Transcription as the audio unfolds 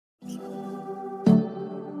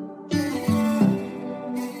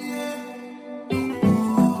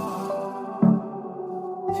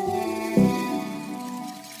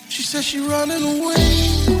She says she running away.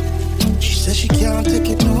 She says she can't take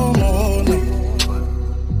it no more.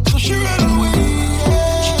 No. So she ran away.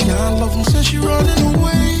 She can't love him, says she running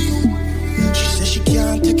away. She says she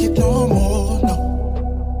can't take it no more.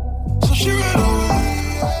 No. So she ran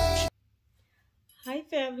away. Hi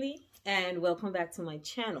family, and welcome back to my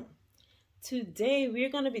channel. Today we're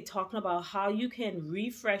going to be talking about how you can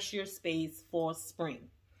refresh your space for spring.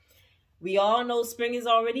 We all know spring is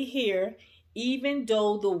already here, even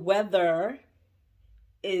though the weather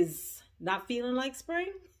is not feeling like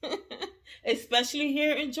spring. Especially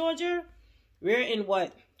here in Georgia. We're in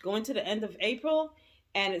going to the end of April,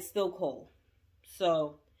 and it's still cold.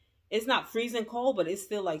 So it's not freezing cold, but it's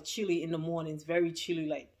still like chilly in the mornings, very chilly.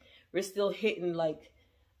 Like we're still hitting like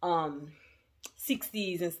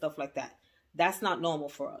 60s and stuff like that. That's not normal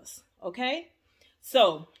for us. Okay,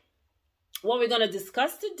 so what we're going to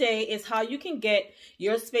discuss today is how you can get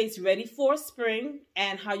your space ready for spring,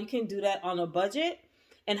 and how you can do that on a budget,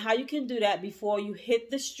 and how you can do that before you hit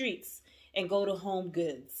the streets and go to Home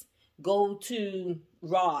Goods, go to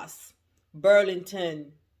Ross,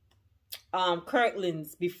 Burlington,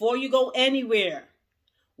 Kirkland's. Before you go anywhere,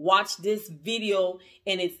 watch this video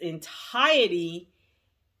in its entirety,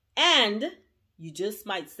 and you just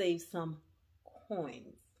might save some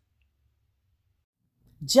coins.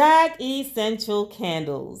 JAG Essential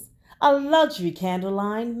Candles, a luxury candle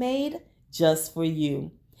line made just for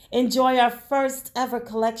you. Enjoy our first ever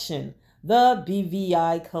collection, the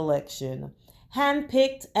BVI collection,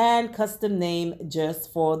 handpicked and custom named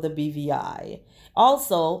just for the BVI.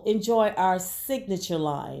 Also, enjoy our signature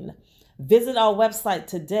line. Visit our website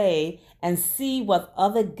today and see what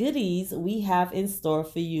other goodies we have in store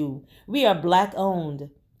for you. We are Black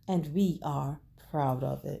owned, and we are proud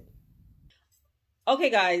of it.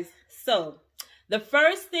 Okay guys, so the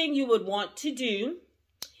first thing you would want to do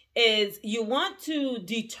is you want to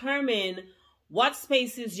determine what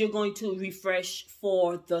spaces you're going to refresh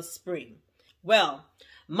for the spring. Well,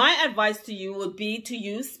 my advice to you would be to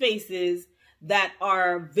use spaces that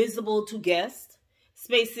are visible to guests,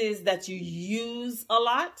 spaces that you use a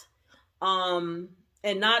lot, and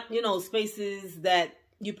not, spaces that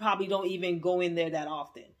you probably don't even go in there that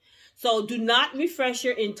often. So do not refresh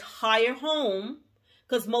your entire home,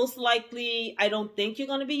 because most likely, I don't think you're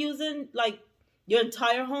going to be using like your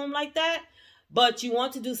entire home like that. But you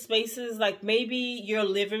want to do spaces like maybe your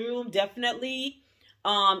living room, definitely.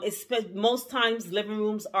 Most times living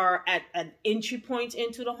rooms are at an entry point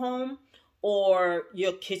into the home, or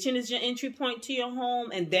your kitchen is your entry point to your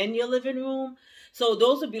home, and then your living room. So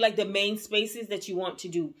those would be like the main spaces that you want to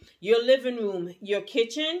do. Your living room, your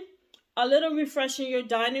kitchen, a little refresh in your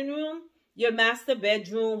dining room, your master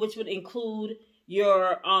bedroom, which would include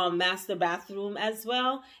your master bathroom as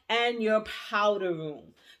well, and your powder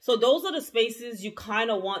room. So those are the spaces you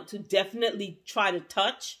kind of want to definitely try to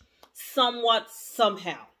touch somewhat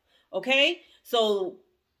somehow. Okay, so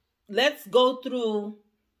let's go through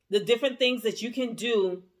the different things that you can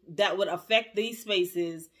do that would affect these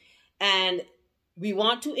spaces. And we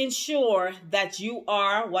want to ensure that you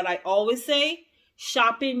are, what I always say,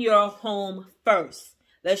 shopping your home first.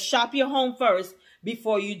 Let's shop your home first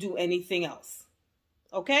before you do anything else.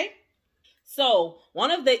 Okay? So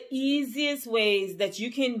one of the easiest ways that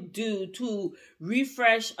you can do to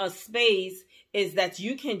refresh a space is that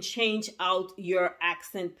you can change out your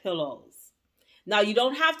accent pillows. Now, you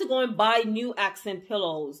don't have to go and buy new accent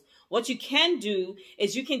pillows. What you can do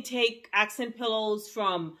is you can take accent pillows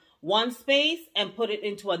from one space and put it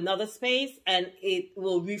into another space, and it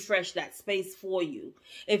will refresh that space for you.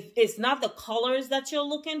 If it's not the colors that you're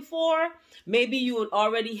looking for, maybe you would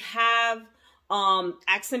already have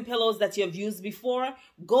accent pillows that you've used before.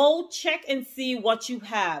 Go check and see what you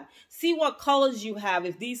have. See what colors you have.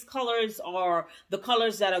 If these colors are the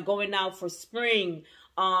colors that are going out for spring,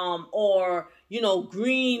 or,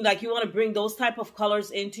 green, like you want to bring those type of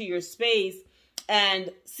colors into your space,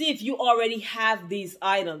 and see if you already have these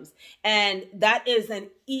items. And that is an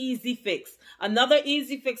easy fix. Another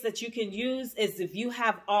easy fix that you can use is if you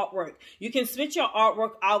have artwork. You can switch your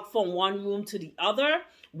artwork out from one room to the other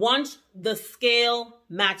once the scale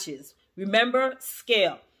matches. Remember,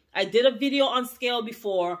 scale. I did a video on scale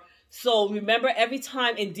before. So remember, every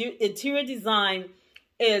time interior design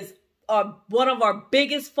is one of our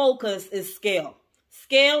biggest focus is scale.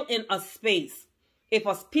 Scale in a space. If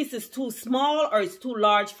a piece is too small or it's too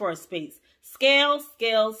large for a space. Scale,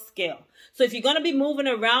 scale, scale. So if you're going to be moving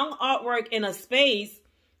around artwork in a space,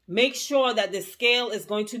 make sure that the scale is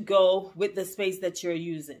going to go with the space that you're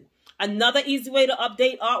using. Another easy way to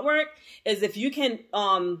update artwork is if you can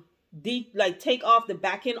take off the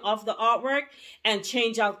back end of the artwork and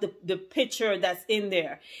change out the picture that's in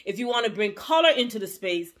there. If you want to bring color into the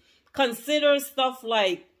space, consider stuff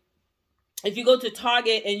like, if you go to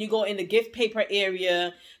Target and you go in the gift paper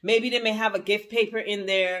area, maybe they may have a gift paper in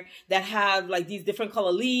there that have like these different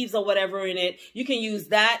color leaves or whatever in it. You can use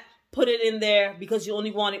that, put it in there because you only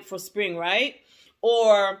want it for spring, right?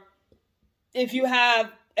 Or if you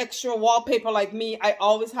have extra wallpaper like me, I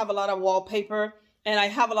always have a lot of wallpaper, and I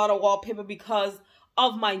have a lot of wallpaper because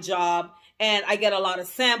of my job, and I get a lot of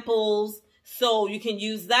samples. So you can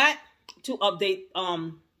use that to update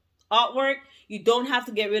artwork. You don't have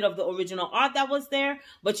to get rid of the original art that was there,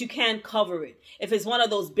 but you can cover it. If it's one of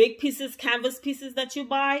those big pieces, canvas pieces that you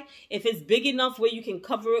buy, if it's big enough where you can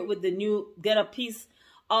cover it with the new, get a piece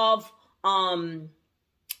of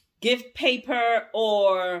gift paper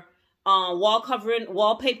or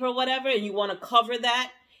wallpaper or whatever, and you want to cover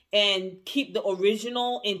that and keep the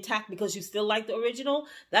original intact because you still like the original,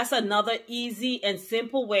 that's another easy and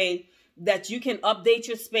simple way that you can update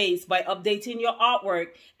your space by updating your artwork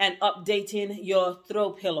and updating your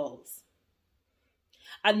throw pillows.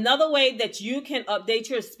 Another way that you can update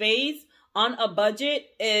your space on a budget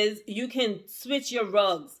is you can switch your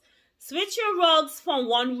rugs. Switch your rugs from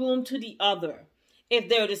one room to the other. If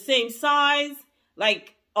they're the same size,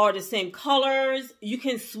 or the same colors, you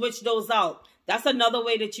can switch those out. That's another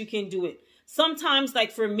way that you can do it. Sometimes,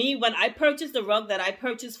 like for me, when I purchased the rug that I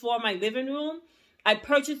purchased for my living room, I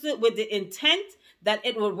purchased it with the intent that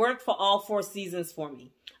it would work for all 4 seasons for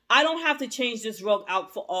me. I don't have to change this rug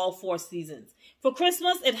out for all 4 seasons. For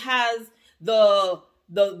Christmas, it has the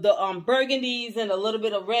burgundies and a little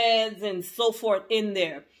bit of reds and so forth in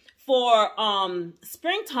there. For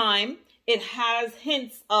springtime, it has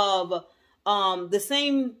hints of the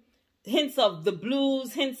same hints of the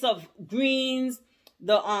blues, hints of greens,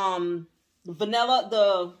 the vanilla,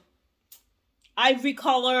 the ivory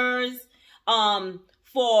colors.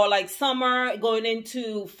 For like summer going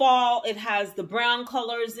into fall, it has the brown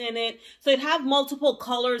colors in it. So it have multiple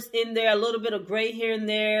colors in there, a little bit of gray here and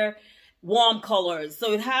there, warm colors.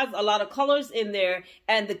 So it has a lot of colors in there,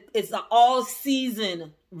 and it's an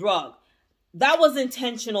all-season rug. That was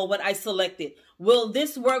intentional when I selected. Will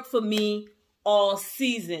this work for me all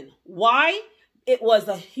season? Why? It was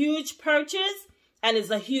a huge purchase and it's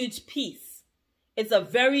a huge piece. It's a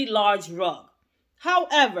very large rug.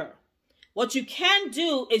 However, what you can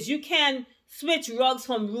do is you can switch rugs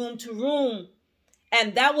from room to room,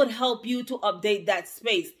 and that would help you to update that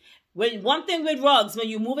space. One thing with rugs, when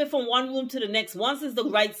you move it from one room to the next, once it's the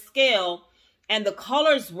right scale and the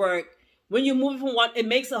colors work, when you move it from one, it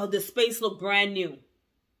makes the space look brand new.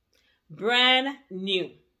 Brand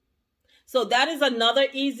new. So that is another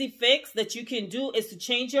easy fix that you can do, is to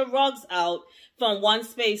change your rugs out from one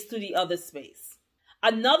space to the other space.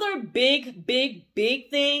 Another big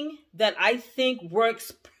thing that I think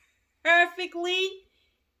works perfectly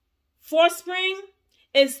for spring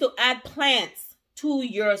is to add plants to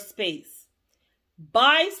your space.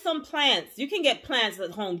 Buy some plants. You can get plants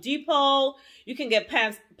at Home Depot. You can get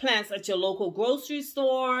plants at your local grocery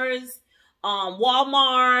stores,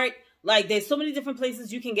 Walmart. Like, there's so many different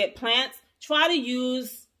places you can get plants. Try to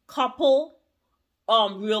use couple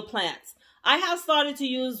real plants. I have started to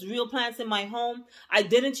use real plants in my home. I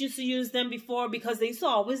didn't used to use them before because they used to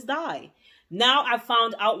always die. Now I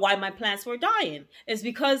found out why my plants were dying. It's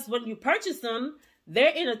because when you purchase them, they're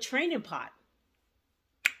in a training pot.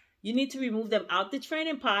 You need to remove them out the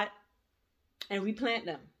training pot and replant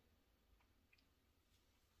them.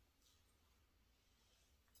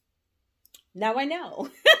 Now I know.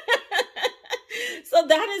 So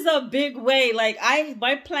that is a big way. Like,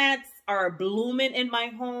 my plants are blooming in my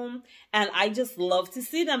home, and I just love to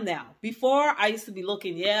see them now. Before, I used to be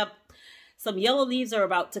looking, yep, some yellow leaves are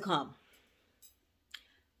about to come.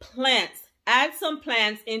 Plants. Add some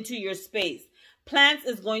plants into your space. Plants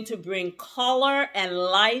is going to bring color and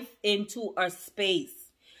life into our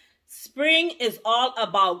space. Spring is all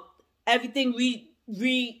about everything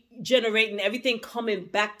regenerating, everything coming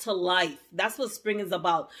back to life. That's what spring is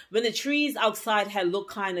about. When the trees outside had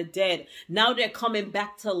looked kind of dead, now they're coming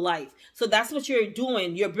back to life. So that's what you're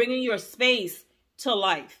doing. You're bringing your space to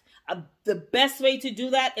life. The best way to do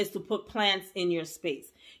that is to put plants in your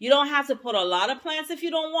space. You don't have to put a lot of plants if you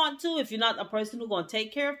don't want to, if you're not a person who's going to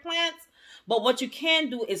take care of plants. But what you can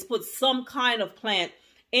do is put some kind of plant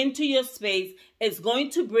into your space. It's going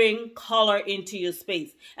to bring color into your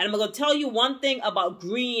space. And I'm going to tell you one thing about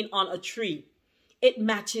green on a tree. It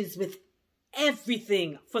matches with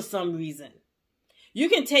everything for some reason. You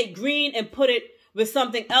can take green and put it with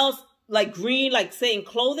something else like green, like say in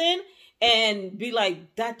clothing, and be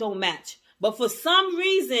like, that don't match. But for some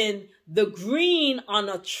reason, the green on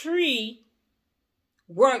a tree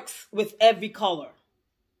works with every color.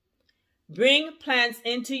 Bring plants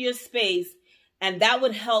into your space, and that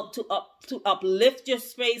would help to uplift your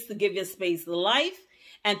space, to give your space life,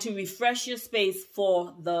 and to refresh your space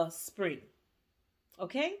for the spring.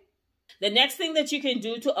 Okay? The next thing that you can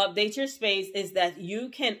do to update your space is that you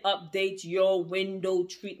can update your window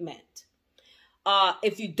treatment.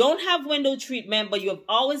 If you don't have window treatment, but you've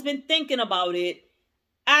always been thinking about it,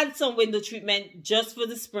 add some window treatment just for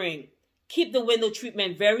the spring. Keep the window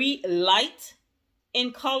treatment very light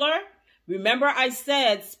in color. Remember, I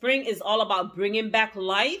said spring is all about bringing back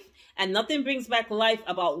life, and nothing brings back life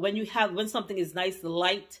about when something is nice,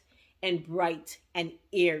 light, and bright and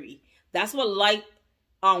airy. That's what light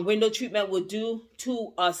window treatment will do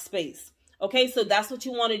to a space. Okay, so that's what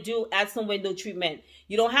you want to do. Add some window treatment.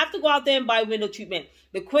 You don't have to go out there and buy window treatment.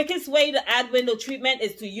 The quickest way to add window treatment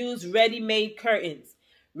is to use ready-made curtains.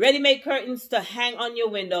 Ready-made curtains to hang on your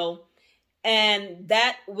window, and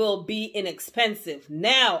that will be inexpensive.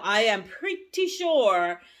 Now, I am pretty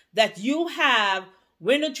sure that you have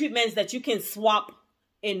window treatments that you can swap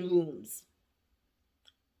in rooms.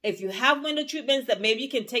 If you have window treatments that maybe you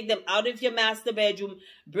can take them out of your master bedroom,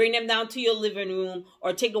 bring them down to your living room,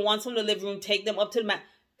 or take the ones from the living room, take them up to the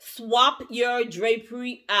swap your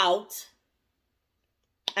drapery out.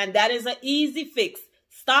 And that is an easy fix.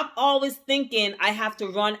 Stop always thinking I have to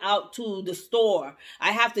run out to the store. I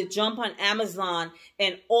have to jump on Amazon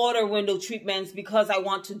and order window treatments because I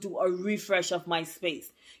want to do a refresh of my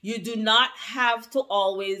space. You do not have to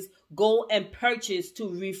always go and purchase to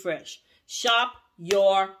refresh. Shop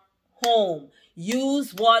your home.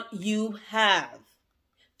 Use what you have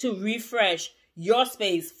to refresh your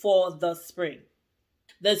space for the spring.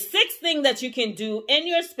 The sixth thing that you can do in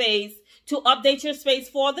your space to update your space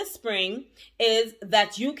for the spring is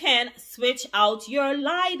that you can switch out your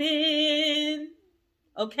lighting.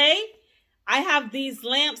 Okay? I have these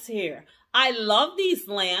lamps here. I love these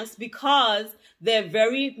lamps because they're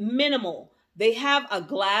very minimal. They have a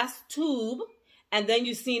glass tube, and then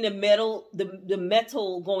you see in the middle, the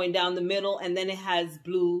metal going down the middle, and then it has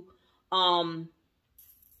blue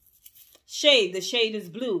shade. The shade is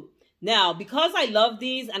blue. Now, because I love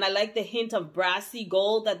these and I like the hint of brassy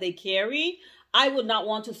gold that they carry, I would not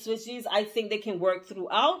want to switch these. I think they can work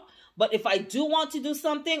throughout. But if I do want to do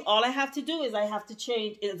something, all I have to do is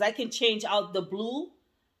I can change out the blue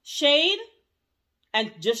shade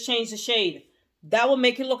and just change the shade. That will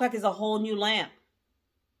make it look like it's a whole new lamp.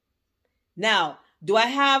 Now, do I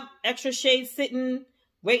have extra shades sitting,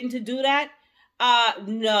 waiting to do that?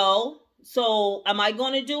 No. So am I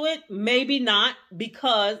going to do it? Maybe not,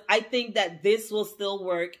 because I think that this will still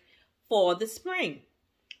work for the spring.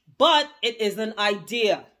 But it is an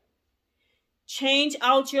idea. Change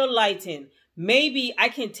out your lighting. Maybe I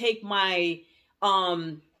can take my,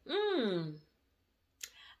 I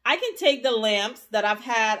can take the lamps that I've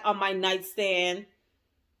had on my nightstand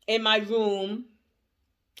in my room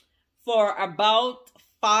for about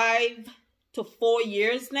 5 to 4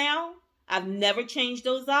 years now. I've never changed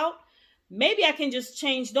those out. Maybe I can just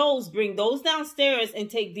change those, bring those downstairs and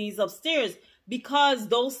take these upstairs, because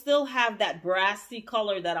those still have that brassy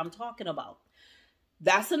color that I'm talking about.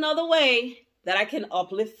 That's another way that I can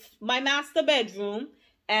uplift my master bedroom,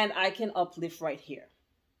 and I can uplift right here.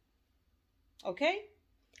 Okay?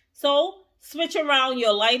 So switch around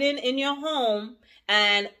your lighting in your home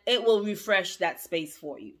and it will refresh that space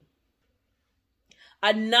for you.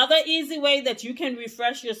 Another easy way that you can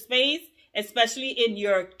refresh your space, especially in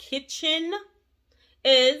your kitchen,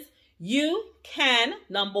 is you can,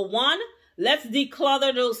 number one, let's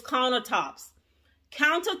declutter those countertops.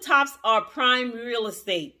 Countertops are prime real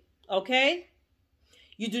estate, okay?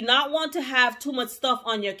 You do not want to have too much stuff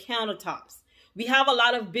on your countertops. We have a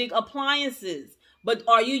lot of big appliances, but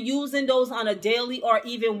are you using those on a daily or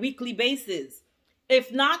even weekly basis?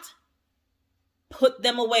 If not, put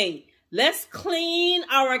them away. Let's clean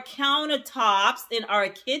our countertops in our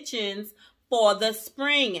kitchens for the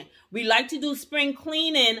spring. We like to do spring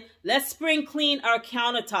cleaning. Let's spring clean our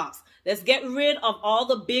countertops. Let's get rid of all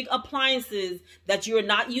the big appliances that you're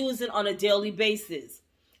not using on a daily basis.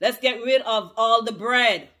 Let's get rid of all the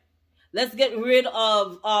bread. Let's get rid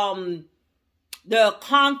of the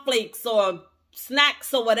cornflakes or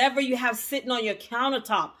snacks or whatever you have sitting on your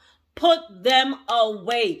countertop. Put them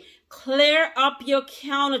away. Clear up your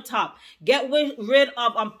countertop. Get rid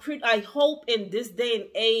of, I hope in this day and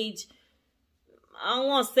age, I don't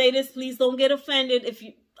want to say this, please don't get offended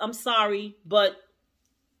I'm sorry, but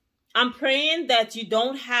I'm praying that you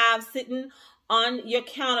don't have sitting on your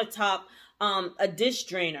countertop a dish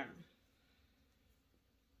drainer.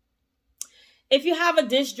 If you have a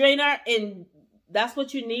dish drainer and that's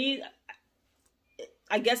what you need,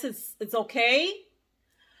 I guess it's okay.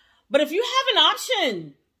 But if you have an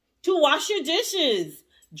option to wash your dishes,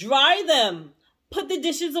 dry them, put the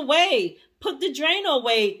dishes away, put the drainer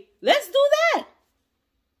away, let's do that.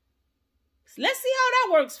 Let's see how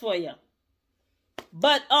that works for you.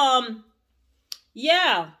 But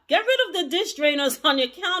yeah, get rid of the dish drainers on your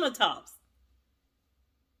countertops.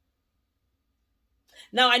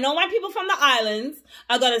 Now, I know my people from the islands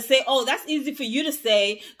are going to say, oh, that's easy for you to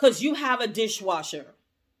say because you have a dishwasher.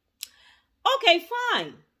 Okay,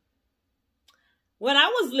 fine. When I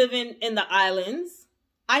was living in the islands,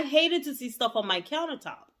 I hated to see stuff on my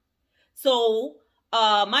countertop. So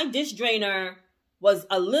my dish drainer was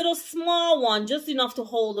a little small one, just enough to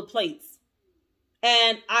hold the plates.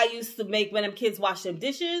 And I used to make, when them kids wash them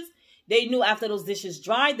dishes, they knew after those dishes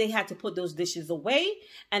dried, they had to put those dishes away.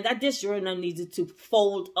 And that dish drainer needed to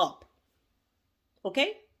fold up.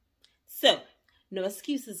 Okay? So, no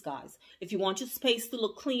excuses, guys. If you want your space to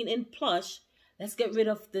look clean and plush, let's get rid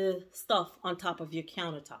of the stuff on top of your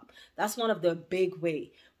countertop. That's one of the big ways.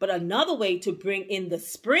 But another way to bring in the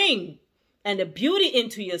spring and the beauty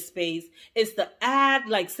into your space is to add,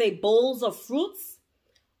 like, say, bowls of fruits.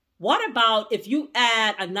 What about if you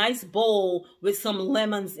add a nice bowl with some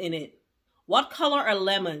lemons in it? What color are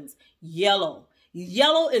lemons? Yellow.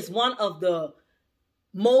 Yellow is one of the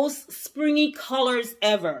most springy colors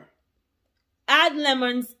ever. Add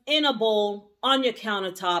lemons in a bowl on your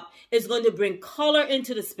countertop. It's going to bring color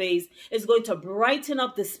into the space. It's going to brighten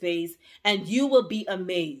up the space, and you will be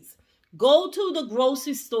amazed. Go to the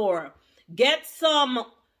grocery store. Get some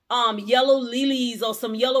yellow lilies or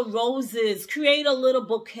some yellow roses. Create a little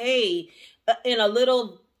bouquet in a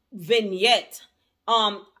little vignette.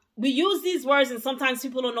 We use these words, and sometimes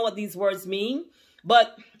people don't know what these words mean.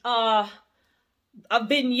 But a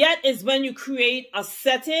vignette is when you create a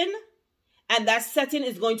setting, and that setting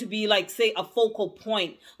is going to be like, say, a focal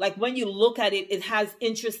point. Like when you look at it, it has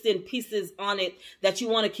interesting pieces on it that you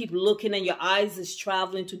want to keep looking, and your eyes is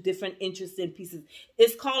traveling to different interesting pieces.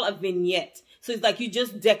 It's called a vignette. So it's like you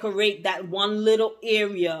just decorate that one little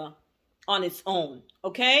area on its own.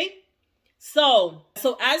 Okay? So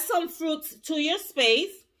add some fruits to your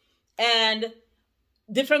space and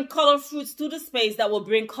different color fruits to the space that will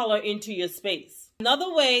bring color into your space.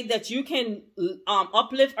 Another way that you can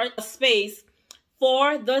uplift a space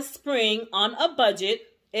for the spring on a budget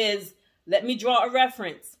is, let me draw a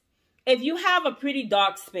reference. If you have a pretty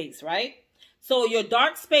dark space, right? So your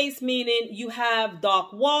dark space meaning you have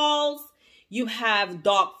dark walls, you have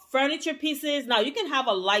dark furniture pieces. Now you can have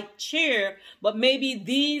a light chair, but maybe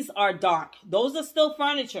these are dark. Those are still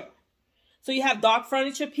furniture. So you have dark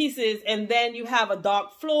furniture pieces, and then you have a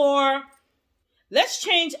dark floor. Let's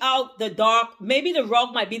change out the dark. Maybe the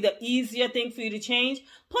rug might be the easier thing for you to change.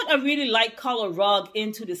 Put a really light color rug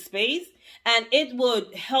into the space, and it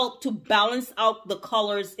would help to balance out the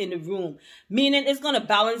colors in the room. Meaning it's going to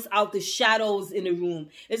balance out the shadows in the room.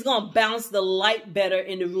 It's going to balance the light better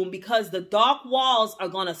in the room because the dark walls are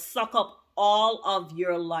going to suck up all of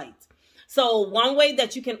your light. So one way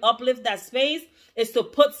that you can uplift that space is to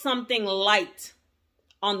put something light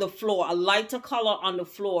on the floor, a lighter color on the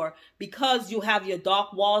floor, because you have your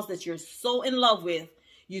dark walls that you're so in love with,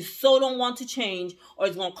 you so don't want to change, or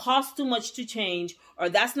it's going to cost too much to change, or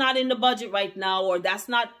that's not in the budget right now, or that's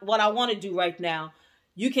not what I want to do right now.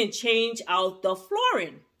 You can change out the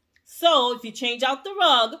flooring. So if you change out the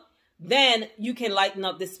rug, then you can lighten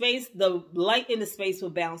up the space. The light in the space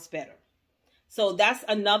will bounce better. So that's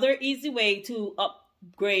another easy way to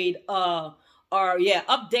upgrade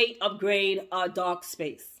upgrade a dark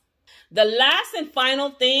space. The last and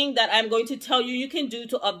final thing that I'm going to tell you can do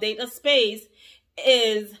to update a space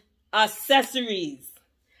is accessories.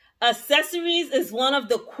 Accessories is one of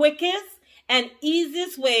the quickest and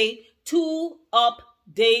easiest way to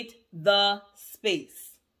update the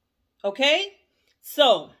space. Okay?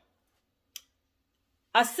 So,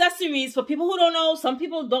 accessories, for people who don't know, some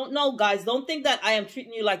people don't know, guys, don't think that I am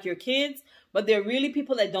treating you like your kids, but there are really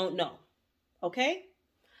people that don't know. Okay?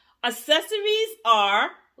 Accessories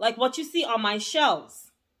are like what you see on my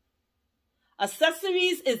shelves.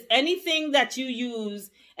 Accessories is anything that you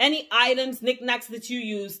use, any items, knickknacks that you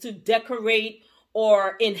use to decorate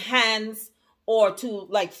or enhance or to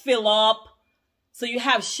like fill up. So you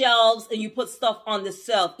have shelves and you put stuff on the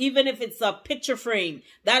shelf. Even if it's a picture frame,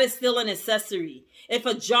 that is still an accessory. If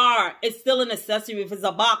a jar, it's still an accessory. If it's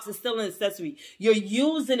a box, it's still an accessory. You're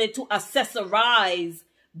using it to accessorize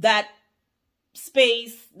that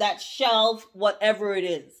space, that shelf, whatever it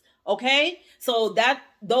is. Okay, so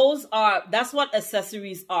that's what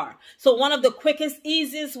accessories are. So one of the quickest,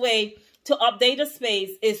 easiest way to update a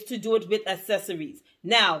space is to do it with accessories.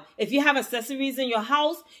 Now, if you have accessories in your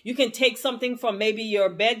house, you can take something from maybe your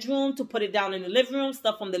bedroom to put it down in the living room,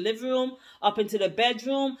 stuff from the living room up into the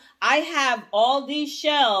bedroom. I have all these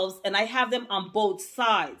shelves and I have them on both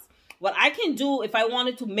sides. What I can do if I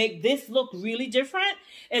wanted to make this look really different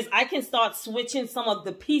is I can start switching some of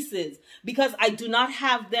the pieces because I do not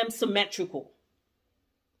have them symmetrical.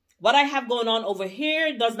 What I have going on over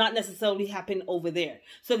here does not necessarily happen over there.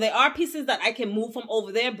 So there are pieces that I can move from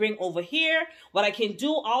over there, bring over here. What I can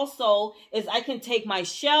do also is I can take my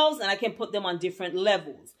shelves and I can put them on different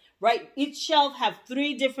levels, right? Each shelf have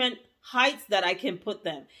 3 different heights that I can put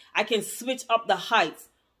them. I can switch up the heights.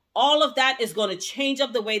 All of that is going to change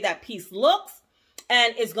up the way that piece looks,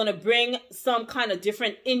 and it's going to bring some kind of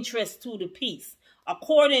different interest to the piece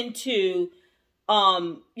according to,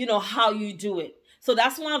 you know, how you do it. So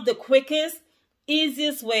that's one of the quickest,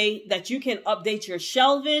 easiest way that you can update your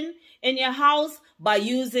shelving in your house by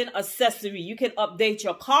using accessory. You can update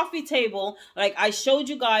your coffee table like I showed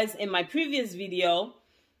you guys in my previous video,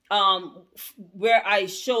 where I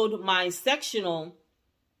showed my sectional,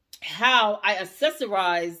 how I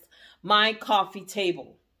accessorized my coffee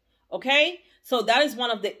table. Okay, so that is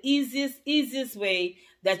one of the easiest way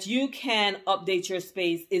that you can update your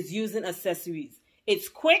space is using accessories. It's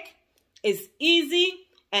quick, it's easy,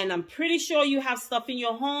 and I'm pretty sure you have stuff in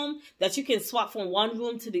your home that you can swap from one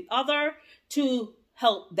room to the other to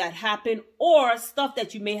help that happen, or stuff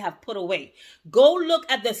that you may have put away. Go look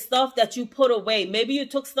at the stuff that you put away. Maybe you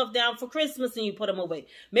took stuff down for Christmas and you put them away.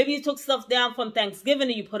 Maybe you took stuff down from Thanksgiving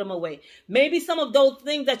and you put them away. Maybe some of those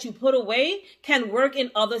things that you put away can work in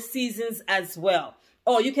other seasons as well.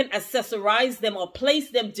 Or you can accessorize them or place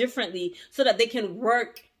them differently so that they can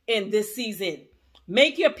work in this season.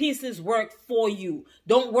 Make your pieces work for you.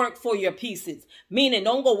 Don't work for your pieces. Meaning,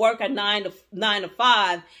 don't go work at 9 to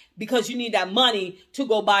 5 because you need that money to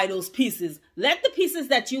go buy those pieces. Let the pieces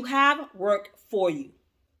that you have work for you.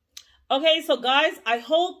 Okay, so guys, I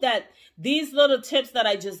hope that these little tips that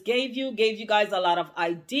I just gave you guys a lot of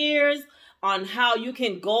ideas on how you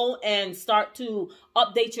can go and start to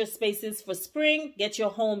update your spaces for spring. Get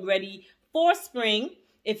your home ready for spring,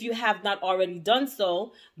 if you have not already done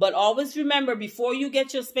so. But always remember, before you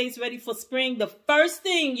get your space ready for spring, the first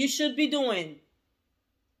thing you should be doing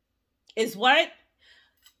is what?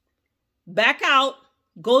 Back out,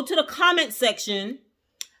 go to the comment section,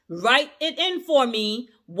 write it in for me.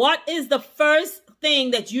 What is the first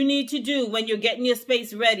thing that you need to do when you're getting your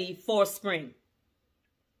space ready for spring?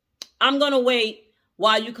 I'm going to wait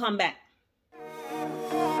while you come back.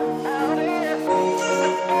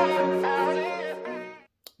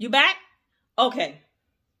 You back? Okay.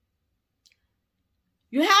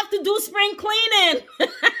 You have to do spring cleaning.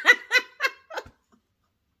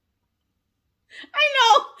 I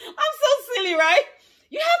know. I'm so silly, right?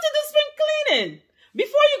 You have to do spring cleaning.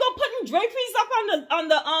 Before you go putting draperies up on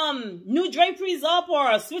the new draperies up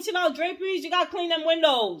or switching out draperies, you got to clean them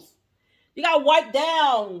windows. You got to wipe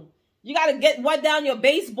down. You got to wipe down your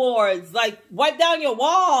baseboards, like wipe down your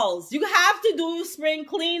walls. You have to do spring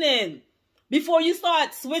cleaning before you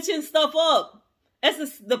start switching stuff up.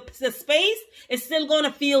 The space is still going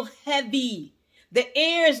to feel heavy. The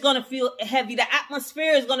air is going to feel heavy. The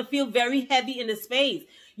atmosphere is going to feel very heavy in the space.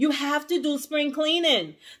 You have to do spring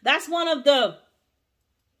cleaning. That's one of the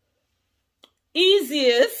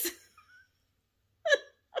easiest,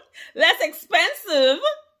 less expensive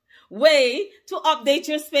way to update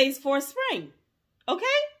your space for spring. Okay?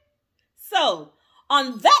 So,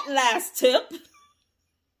 on that last tip,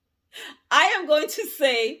 I am going to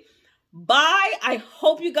say bye. I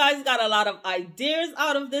hope you guys got a lot of ideas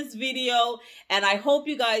out of this video, and I hope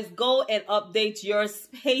you guys go and update your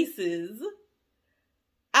spaces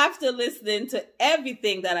after listening to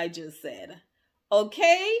everything that I just said.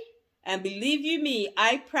 Okay? And believe you me,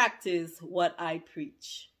 I practice what I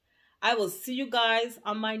preach. I will see you guys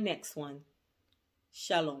on my next one.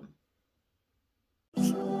 Shalom.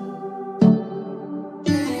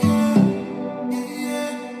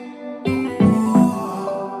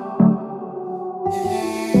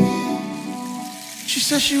 She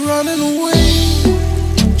said she running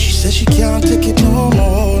away. She said she can't take it no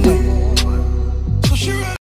more. No.